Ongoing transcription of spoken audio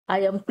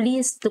I am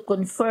pleased to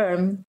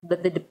confirm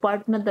that the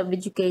Department of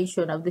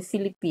Education of the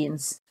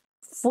Philippines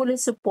fully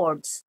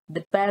supports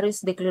the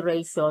Paris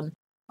Declaration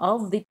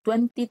of the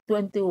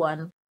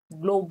 2021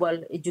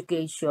 Global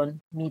Education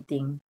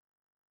Meeting.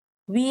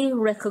 We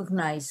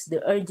recognize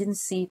the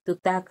urgency to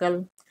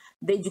tackle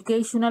the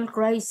educational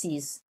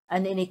crisis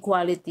and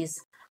inequalities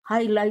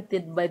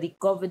highlighted by the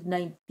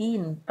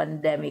COVID-19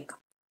 pandemic,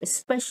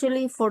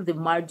 especially for the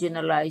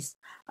marginalized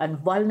and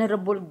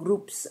vulnerable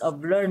groups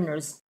of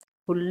learners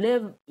who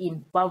live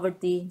in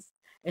poverty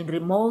in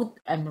remote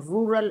and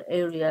rural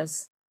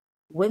areas,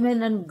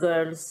 women and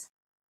girls,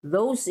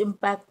 those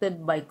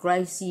impacted by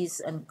crises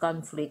and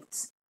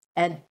conflicts,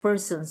 and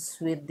persons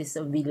with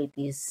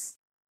disabilities.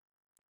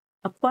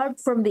 Apart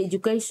from the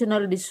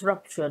educational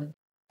disruption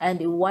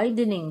and a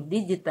widening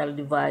digital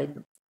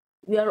divide,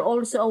 we are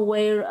also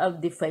aware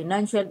of the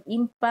financial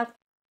impact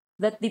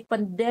that the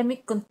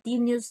pandemic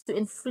continues to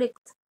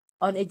inflict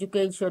on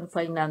education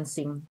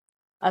financing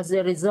as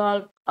a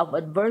result of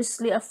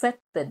adversely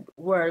affected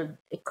world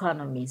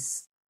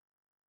economies.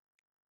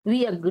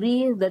 We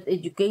agree that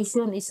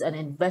education is an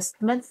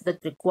investment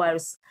that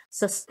requires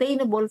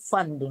sustainable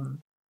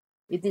funding.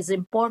 It is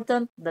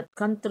important that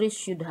countries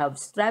should have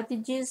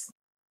strategies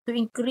to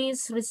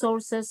increase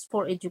resources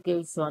for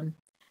education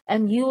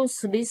and use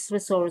these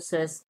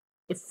resources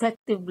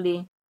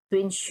effectively to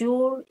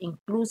ensure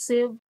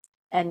inclusive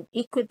and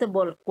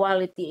equitable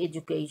quality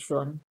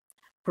education,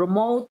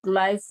 promote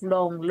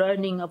lifelong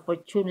learning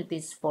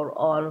opportunities for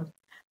all,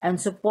 and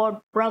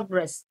support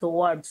progress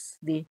towards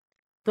the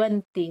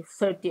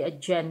 2030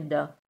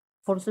 Agenda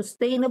for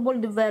Sustainable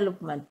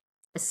Development,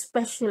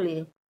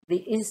 especially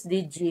the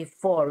SDG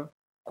 4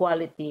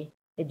 quality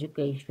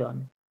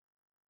education.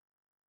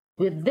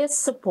 With this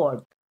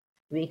support,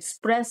 we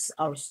express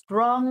our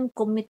strong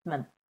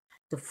commitment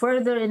to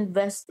further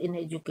invest in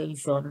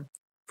education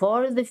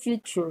for the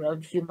future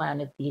of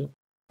humanity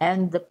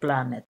and the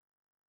planet.